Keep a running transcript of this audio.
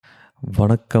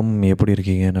வணக்கம். எப்படி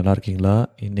இருக்கீங்க? நல்லா இருக்கீங்களா?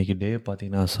 இன்றைக்கி டே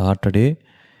பார்த்தீங்கன்னா சாட்டர்டே,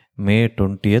 மே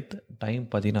 20th. டைம்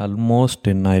பார்த்தீங்கன்னா ஆல்மோஸ்ட்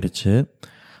 10 ஆயிடுச்சு.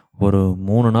 ஒரு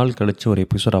 3 நாள் கழித்து ஒரு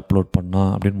எபிசோட் அப்லோட் பண்ணலாம்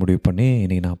அப்படின்னு முடிவு பண்ணி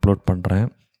இன்றைக்கி நான் அப்லோட் பண்ணுறேன்.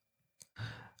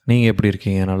 நீங்கள் எப்படி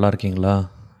இருக்கீங்க? நல்லா இருக்கீங்களா?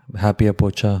 ஹாப்பியாக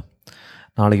போச்சா?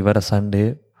 நாளைக்கு வேறு சண்டே.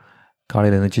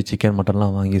 காலையில் எழுந்திரிச்சி சிக்கன்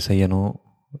மட்டன்லாம் வாங்கி செய்யணும்.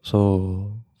 ஸோ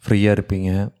ஃப்ரீயாக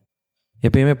இருப்பீங்க.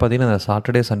 எப்பயுமே பார்த்திங்கன்னா இந்த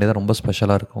சாட்டர்டே சண்டே தான் ரொம்ப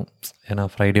ஸ்பெஷலாக இருக்கும். ஏன்னா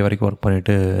ஃப்ரைடே வரைக்கும் ஒர்க்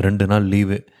பண்ணிவிட்டு 2 நாள்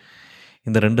லீவு.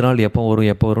 இந்த 2 நாள் எப்போ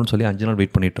வரும்னு சொல்லி 5 நாள்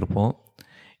வெயிட் பண்ணிகிட்ருப்போம்.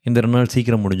 இந்த 2 நாள்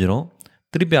சீக்கிரம் முடிஞ்சிடும்.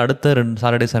 திருப்பி அடுத்த 2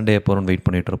 சாட்டர்டே சண்டே எப்போ வரும்னு வெயிட்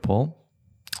பண்ணிகிட்ருப்போம்.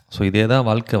 ஸோ இதே தான்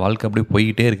வாழ்க்கை அப்படியே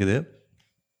போய்கிட்டே இருக்குது.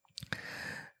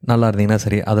 நல்லா இருந்தீங்கன்னா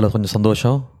சரி. அதில் கொஞ்சம்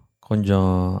சந்தோஷம்,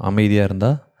 கொஞ்சம் அமைதியாக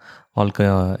இருந்தால் வாழ்க்கை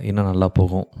இன்னும் நல்லா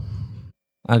போகும்.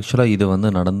 ஆக்சுவலாக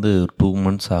இது நடந்து 2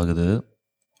 months ஆகுது.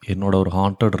 என்னோடய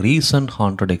ஒரு ரீசன்ட்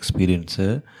ஹாண்டட் எக்ஸ்பீரியன்ஸு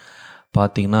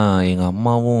பார்த்திங்கன்னா, எங்கள்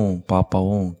அம்மாவும்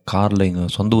பாப்பாவும் காரில்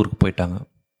எங்கள் சொந்த ஊருக்கு போயிட்டாங்க.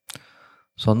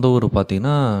 சொந்த ஊர்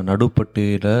பார்த்திங்கன்னா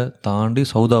நடுப்பட்டியில் தாண்டி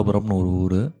சௌதாபுரம்னு ஒரு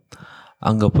ஊர்.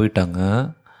 அங்கே போயிட்டாங்க.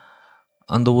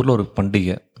 அந்த ஊரில் ஒரு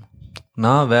பண்டிகை.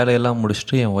 நான் வேலையெல்லாம்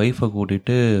முடிச்சுட்டு என் ஒய்ஃபை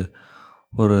கூட்டிகிட்டு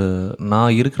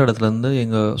நான் இருக்கிற இடத்துலேருந்து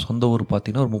எங்கள் சொந்த ஊர்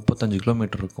பார்த்திங்கன்னா ஒரு 35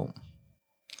 கிலோமீட்டர் இருக்கும்.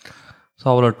 ஸோ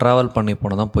அவ்வளோ ட்ராவல் பண்ணி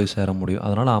போனால் தான் போய் சேர முடியும்.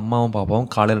 அதனால் அம்மாவும் பாப்பாவும்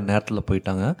காலையில் நேரத்தில்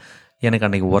போயிட்டாங்க. எனக்கு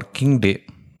அன்றைக்கி ஒர்க்கிங் டே.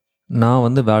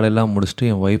 நான் வேலையெல்லாம் முடிச்சுட்டு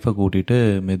என் ஒய்ஃபை கூட்டிகிட்டு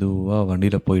மெதுவாக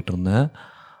வண்டியில் போயிட்டுருந்தேன்.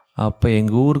 அப்போ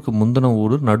எங்கள் ஊருக்கு முந்தின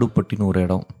ஊர் நடுப்பட்டின்னு ஒரு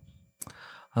இடம்.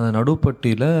 அந்த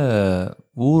நடுப்பட்டியில்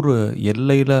ஊர்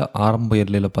எல்லையில், ஆரம்ப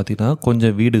எல்லையில் பார்த்திங்கன்னா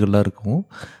கொஞ்சம் வீடுகள்லாம் இருக்கும்,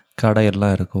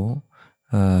 கடையெல்லாம் இருக்கும்,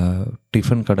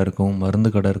 டிஃபன் கடை இருக்கும்,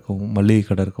 மருந்து கடை இருக்கும், மளிகை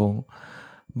கடை இருக்கும்.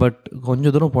 பட்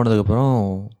கொஞ்சம் தூரம் போனதுக்கப்புறம்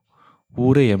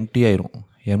ஊரே எம்டி ஆயிரும்.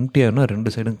 எம்டி ஆயிரும்னா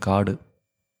 2 சைடும் காடு,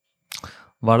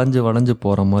 வளைஞ்சு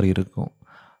போகிற மாதிரி இருக்கும்.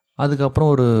 அதுக்கப்புறம்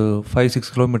ஒரு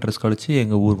 5-6 கிலோமீட்டர்ஸ் கழித்து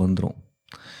எங்கள் ஊர் வந்துடும்.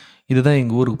 இதுதான்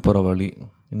எங்கள் ஊருக்கு போகிற வழி.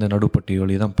 இந்த நடுப்பட்டி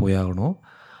வழி தான் போயாகணும்.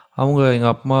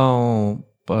 எங்கள் அம்மாவும்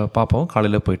பாப்பாவும்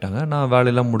காலையில் போயிட்டாங்க. நான்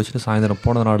வேலையெல்லாம் முடிச்சுட்டு சாயந்தரம்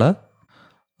போனதுனால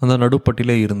அந்த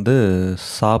நடுப்பட்டியிலே இருந்து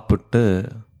சாப்பிட்டு,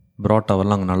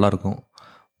 புரோட்டாவெல்லாம் அங்கே நல்லாயிருக்கும்,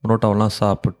 புரோட்டாவெல்லாம்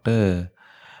சாப்பிட்டு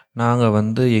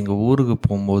நாங்கள் எங்கள் ஊருக்கு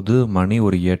போகும்போது மணி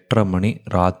ஒரு 8:30 மணி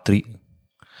ராத்திரி.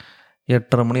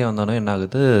 8:30 மணி வந்தோடனே என்ன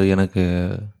ஆகுது, எனக்கு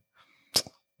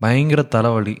பயங்கர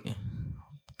தலைவலி.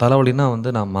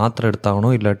 தலைவலின்னா நான் மாத்திரை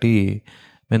எடுத்தாகணும், இல்லாட்டி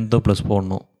மென்தோ ப்ளஸ்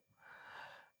போடணும்,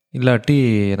 இல்லாட்டி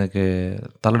எனக்கு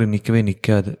தலைவலி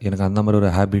நிற்காது. எனக்கு அந்த மாதிரி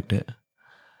ஒரு ஹேபிட்டு.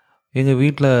 எங்கள்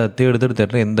வீட்டில்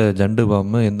தேடுறேன், எந்த ஜண்டு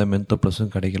பாம்பு எந்த மென்தோ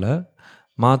ப்ளஸும் கிடைக்கல.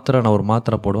 நான் ஒரு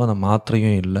மாத்திரை போடுவேன், அந்த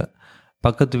மாத்திரையும் இல்லை.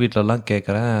 பக்கத்து வீட்டிலலாம்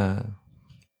கேட்குறேன்,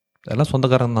 எல்லாம்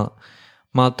சொந்தக்காரங்க தான்.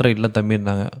 மாத்திரை இல்லை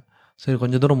தம்பின்னாங்க. சரி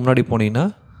கொஞ்சம் தூரம் முன்னாடி போனீங்கன்னா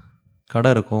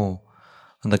கடை இருக்கும்,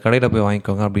 அந்த கடையில் போய்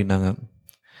வாங்கிக்கோங்க அப்படின்னாங்க.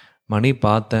 மணி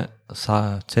பார்த்தேன்,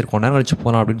 சரி கொஞ்ச நேரம் கழிச்சு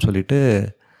போகலாம் அப்படின்னு சொல்லிவிட்டு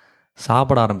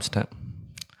சாப்பிட ஆரம்பிச்சிட்டேன்.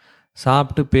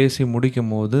 சாப்பிட்டு பேசி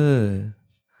முடிக்கும் போது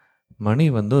மணி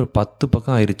ஒரு 10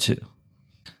 பக்கம் ஆயிடுச்சு.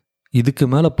 இதுக்கு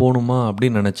மேலே போகணுமா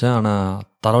அப்படின்னு நினச்சேன். ஆனால்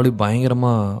தலைவலி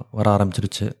பயங்கரமாக வர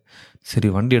ஆரம்பிச்சிருச்சு. சரி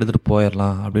வண்டி எடுத்துகிட்டு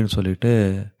போயிடலாம் அப்படின்னு சொல்லிவிட்டு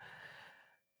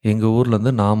எங்கள்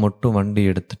ஊர்லேருந்து நான் மட்டும் வண்டி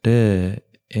எடுத்துகிட்டு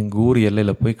எங்கள் ஊர்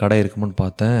எல்லையில் போய் கடை இருக்குமான்னு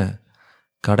பார்த்தேன்.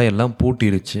 கடையெல்லாம்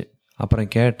பூட்டிருச்சு. அப்புறம்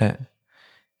கேட்டேன்,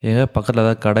 ஏங்க பக்கத்தில்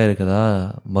ஏதாவது கடை இருக்குதா,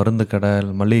 மருந்து கடை,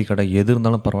 மளிகை கடை, எது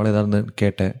இருந்தாலும் பரவாயில்ல ஏதாவது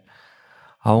கேட்டேன்.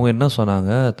 அவங்க என்ன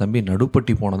சொன்னாங்க, தம்பி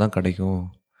நடுப்பட்டி போனால் தான் கிடைக்கும்,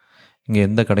 இங்கே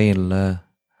எந்த கடையும் இல்லை,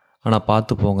 ஆனால்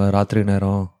பார்த்து போங்க, ராத்திரி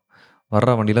நேரம்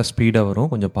வர்ற வண்டியில் ஸ்பீடாக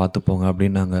வரும், கொஞ்சம் பார்த்து போங்க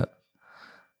அப்படின்னாங்க.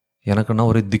 எனக்குன்னா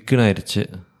ஒரே திக்குன்னு ஆயிடுச்சு.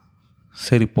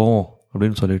 சரி போவோம்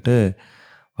அப்படின்னு சொல்லிட்டு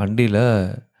வண்டியில்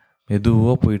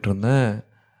மெதுவாக போயிட்டுருந்தேன்.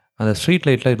 அந்த ஸ்ட்ரீட்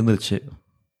லைட்லாம் இருந்துச்சு.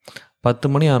 10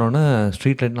 மணி ஆனோடனே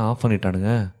ஸ்ட்ரீட் லைட்லாம் ஆஃப்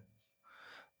பண்ணிட்டானுங்க.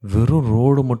 வெறும்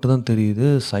ரோடு மட்டும்தான் தெரியுது.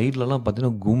 சைட்லலாம்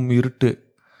பார்த்திங்கன்னா கும் இருட்டு,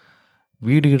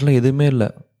 வீடுகிட்டலாம் எதுவுமே இல்லை,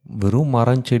 வெறும்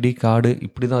மரம் செடி காடு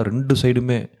இப்படி தான் 2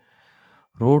 சைடுமே.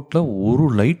 ரோட்டில் ஒரு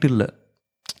லைட் இல்லை,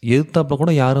 எதிர்த்தாப்பில்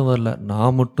கூட யாரும் வரல,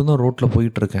 நான் மட்டும்தான் ரோட்டில்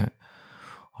போயிட்டுருக்கேன்.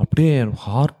 அப்படியே என்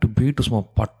ஹார்ட் பீட்டு சும்மா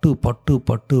பட்டு பட்டு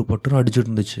பட்டு பட்டுன்னு அடிச்சுட்டு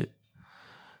இருந்துச்சு.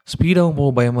 ஸ்பீடாகவும்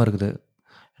போக பயமாக இருக்குது.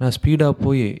 ஏன்னா ஸ்பீடாக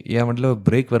போய் என் வண்டியில்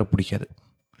பிரேக் வேறு பிடிக்காது.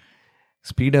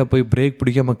 ஸ்பீடாக போய் பிரேக்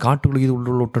பிடிக்காமல் காட்டுக்குள்ளே இது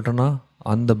உள்ள விட்டுட்டேன்னா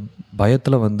அந்த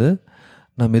பயத்தில்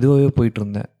நான் மெதுவாகவே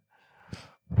போயிட்டுருந்தேன்.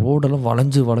 ரோடெல்லாம்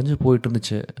வளைஞ்சு போயிட்டு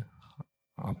இருந்துச்சு.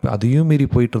 அதையும் மீறி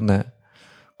போயிட்டுருந்தேன்.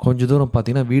 கொஞ்சம் தூரம்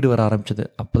பார்த்திங்கன்னா வீடு வர ஆரம்பிச்சிது.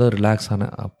 அப்போ தான் ரிலாக்ஸ்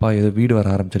ஆனேன். அப்பா ஏதோ வீடு வர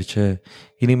ஆரம்பிச்சிருச்சு,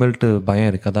 இனிமேல்ட்டு பயம்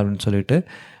இருக்காது அப்படின்னு சொல்லிவிட்டு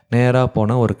நேராக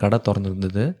போனால் ஒரு கடை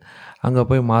திறந்துருந்தது. அங்கே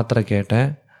போய் மாத்திரை கேட்டேன்.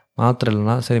 மாத்திரை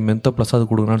இல்லைனா சரி மென்தோ ப்ளஸ் அது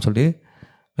கொடுங்கன்னு சொல்லி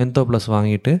மென்தோ ப்ளஸ்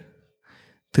வாங்கிட்டு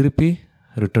திருப்பி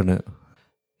ரிட்டனு.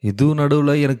 இதுவும்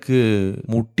நடுவில் எனக்கு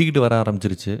முட்டிக்கிட்டு வர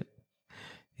ஆரம்பிச்சிருச்சு.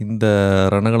 இந்த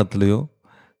ரணகலத்துலேயும்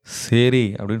சரி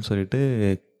அப்படின்னு சொல்லிட்டு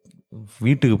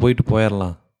வீட்டுக்கு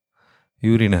போயிடலாம்,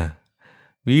 யூரினை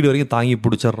வீடு வரைக்கும் தாங்கி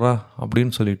பிடிச்சிட்றா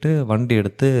அப்படின்னு சொல்லிட்டு வண்டி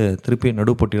எடுத்து திருப்பி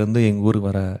நடுப்பட்டிலேருந்து எங்கள் ஊருக்கு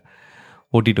வர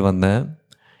ஓட்டிகிட்டு வந்தேன்.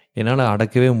 என்னால்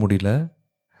அடக்கவே முடியல.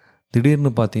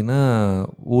 திடீர்னு பார்த்தீங்கன்னா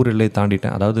ஊர் எல்லையை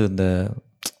தாண்டிட்டேன். அதாவது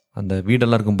அந்த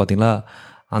வீடெல்லாம் இருக்கும் பார்த்தீங்களா,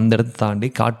 அந்த இடத்த தாண்டி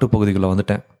காட்டு பகுதிக்குள்ளே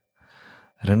வந்துட்டேன்.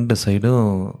 2 சைடும்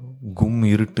கும்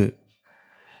இருட்டு.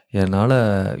 என்னால்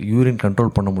யூரின்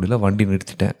கண்ட்ரோல் பண்ண முடியல.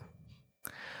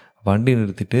 வண்டி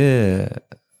நிறுத்திட்டு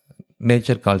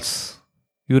நேச்சர் கால்ஸ்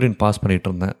யூரின் பாஸ் பண்ணிகிட்டு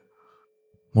இருந்தேன்.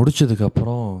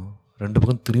 முடித்ததுக்கப்புறம் 2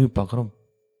 பக்கம் திரும்பி பார்க்குறோம்.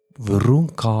 வெறும்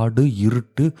காடு,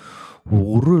 இருட்டு,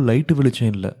 ஒரு லைட்டு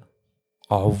வெளிச்சம் இல்லை.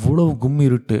 அவ்வளோ கும்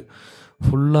இருட்டு.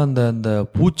 ஃபுல்லாக அந்த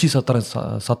பூச்சி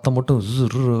சத்தம் மட்டும்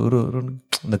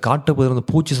இந்த காட்டு பகுதியில் அந்த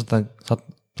பூச்சி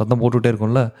சத்தம் போட்டுக்கிட்டே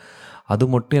இருக்கும்ல, அது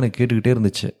மட்டும் எனக்கு கேட்டுக்கிட்டே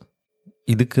இருந்துச்சு.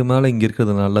 இதுக்கு மேலே இங்கே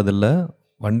இருக்கிறது நல்லதில்ல.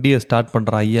 வண்டியை ஸ்டார்ட்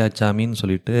பண்ணுற ஐயா சாமின்னு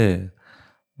சொல்லிட்டு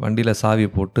வண்டியில் சாவியை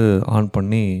போட்டு ஆன்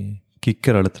பண்ணி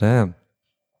கிக்கர் அழுத்துறேன்.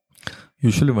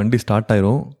 யூஸ்வலி வண்டி ஸ்டார்ட்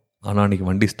ஆயிரும். ஆனால் அன்றைக்கி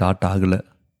வண்டி ஸ்டார்ட் ஆகலை.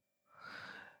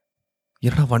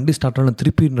 ஏன்னா வண்டி ஸ்டார்ட் ஆகலை.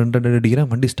 திருப்பி 2 அடிக்கிறேன்,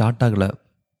 வண்டி ஸ்டார்ட் ஆகலை.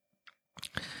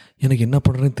 எனக்கு என்ன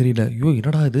பண்ணுறேன்னு தெரியல. ஐயோ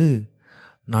என்னடா இது,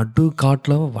 நடு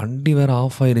காட்டில் வண்டி வேறு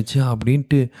ஆஃப் ஆயிடுச்சு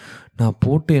அப்படின்ட்டு நான்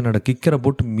போட்டு என்னோடய கிக்கரை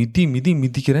போட்டு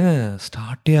மிதிக்கிறேன்.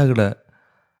 ஸ்டார்ட்டே ஆகலை.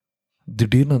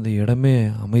 திடீர்னு அந்த இடமே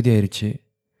அமைதியாயிருச்சு.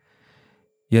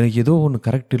 எனக்கு ஏதோ ஒன்று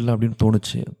கரெக்ட் இல்லை அப்படின்னு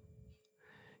தோணுச்சு.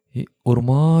 ஒரு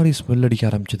மாதிரி ஸ்மெல் அடிக்க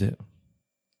ஆரம்பிச்சிது.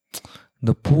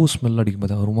 இந்த பூ ஸ்மெல் அடிக்கும்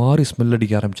போது ஒரு மாதிரி ஸ்மெல்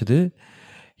அடிக்க ஆரம்பிச்சிது.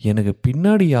 எனக்கு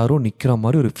பின்னாடி யாரோ நிற்கிற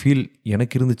மாதிரி ஒரு ஃபீல்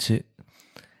எனக்கு இருந்துச்சு.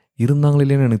 இருந்தாங்களே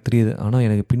இல்லைன்னு எனக்கு தெரியுது. ஆனால்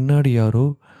எனக்கு பின்னாடி யாரோ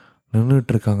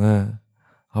நின்றுட்டுருக்காங்க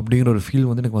அப்படிங்கிற ஒரு ஃபீல்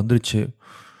வந்து எனக்கு வந்துருச்சு.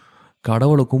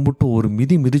 கடவுளை கும்பிட்டு ஒரு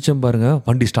மிதிச்சேன் பாருங்க,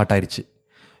 வண்டி ஸ்டார்ட் ஆயிடுச்சு.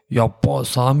 எப்பா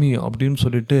சாமி அப்படின்னு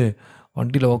சொல்லிட்டு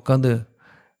வண்டியில் உக்காந்து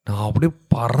நான் அப்படியே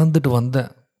பறந்துட்டு வந்தேன்.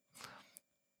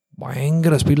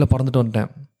 பயங்கர ஸ்பீடில் பறந்துட்டு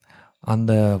வந்துட்டேன்.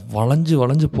 அந்த வளைஞ்சு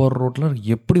போகிற ரோட்டில்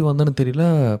எப்படி வந்தேன்னு தெரியல,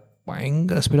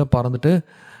 பயங்கர ஸ்பீடாக பறந்துட்டு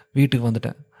வீட்டுக்கு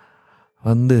வந்துட்டேன்.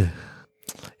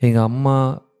 எங்கள் அம்மா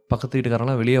பக்கத்து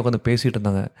வீட்டுக்காரெல்லாம் வெளியே உட்காந்து பேசிகிட்டு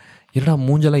இருந்தாங்க. என்னடா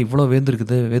மூஞ்செல்லாம் இவ்வளோ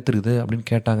வேர்த்துருக்குது அப்படின்னு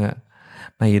கேட்டாங்க.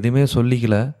 நான் எதுவுமே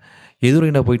சொல்லிக்கல.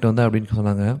 எதுவரைண்டா போயிட்டு வந்தேன் அப்படின்னு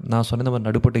சொன்னாங்க. நான் சொன்னேன், இந்த மாதிரி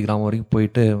நடுப்பட்டி கிராமம் வரைக்கும்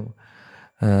போயிட்டு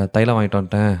தைலம் வாங்கிட்டு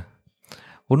வந்துட்டேன்,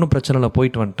 ஒன்றும் பிரச்சனை இல்லை,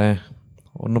 போயிட்டு வந்துட்டேன்,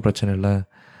 ஒன்றும் பிரச்சனை இல்லை.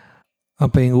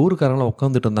 அப்போ எங்கள் ஊருக்காரங்களாம்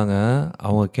உட்காந்துட்டு இருந்தாங்க.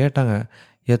 அவங்க கேட்டாங்க,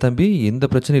 ஏன் தம்பி எந்த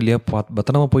பிரச்சனையும் இல்லையா,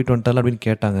 பத்திரமா போயிட்டு வந்துட்டால அப்படின்னு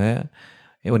கேட்டாங்க.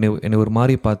 என்னை ஒரு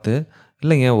மாதிரி பார்த்து,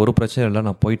 இல்லைங்க ஒரு பிரச்சனை இல்லை,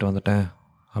 நான் போயிட்டு வந்துட்டேன்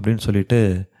அப்படின்னு சொல்லிவிட்டு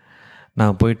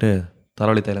நான் போயிட்டு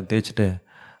தலைவலி தைலம் தேய்ச்சிட்டு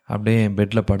அப்படியே என்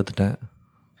பெட்டில் படுத்துட்டேன்.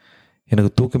 எனக்கு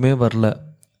தூக்கமே வரல.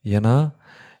 ஏன்னா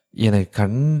எனக்கு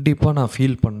கண்டிப்பாக நான்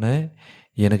ஃபீல் பண்ணேன்,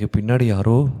 எனக்கு பின்னாடி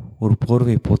யாரோ ஒரு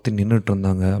போர்வையை போற்றி நின்றுட்டு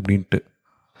இருந்தாங்க அப்படின்ட்டு.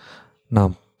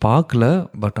 நான் பார்க்கல,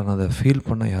 பட் ஆனால் அதை ஃபீல்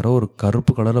பண்ணேன். யாரோ ஒரு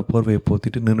கருப்பு கலரில் போர்வையை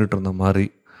போற்றிட்டு நின்றுட்டு இருந்த மாதிரி.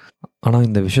 ஆனால்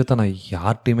இந்த விஷயத்த நான்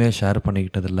யார்கிட்டையுமே ஷேர்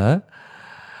பண்ணிக்கிட்டதில்லை.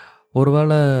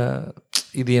 ஒருவேளை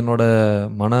இது என்னோடய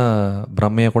மன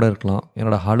பிரம்மையாக கூட இருக்கலாம்,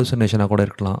 என்னோடய ஹாலுசினேஷனாக கூட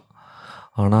இருக்கலாம்.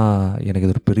 ஆனால் எனக்கு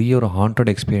இது ஒரு பெரிய ஒரு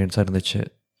ஹாண்டட் எக்ஸ்பீரியன்ஸாக இருந்துச்சு.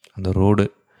 அந்த ரோடு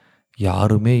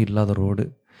யாருமே இல்லாத ரோடு.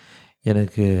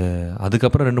 எனக்கு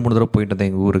அதுக்கப்புறம் 2-3 தடவை போயிட்டு இருந்தேன்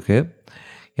எங்கள் ஊருக்கு.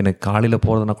 எனக்கு காலையில்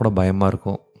போகிறதுனா கூட பயமாக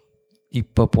இருக்கும்.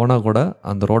 இப்போ போனால் கூட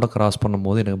அந்த ரோடை கிராஸ்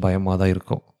பண்ணும்போது எனக்கு பயமாக தான்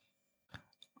இருக்கும்.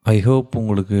 ஐ ஹோப்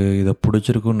உங்களுக்கு இதை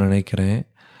பிடிச்சிருக்குன்னு நினைக்கிறேன்.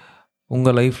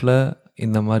 உங்கள் லைஃப்பில்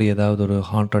இந்த மாதிரி ஏதாவது ஒரு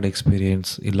ஹாண்டட்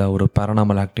எக்ஸ்பீரியன்ஸ் இல்லை ஒரு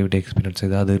பேரனாமல் ஆக்டிவிட்டி எக்ஸ்பீரியன்ஸ்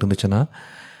ஏதாவது இருந்துச்சுன்னா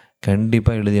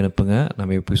கண்டிப்பாக எழுதி அனுப்புங்க.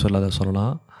 நம்ம எப்படி சொல்லாத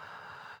சொல்லலாம்.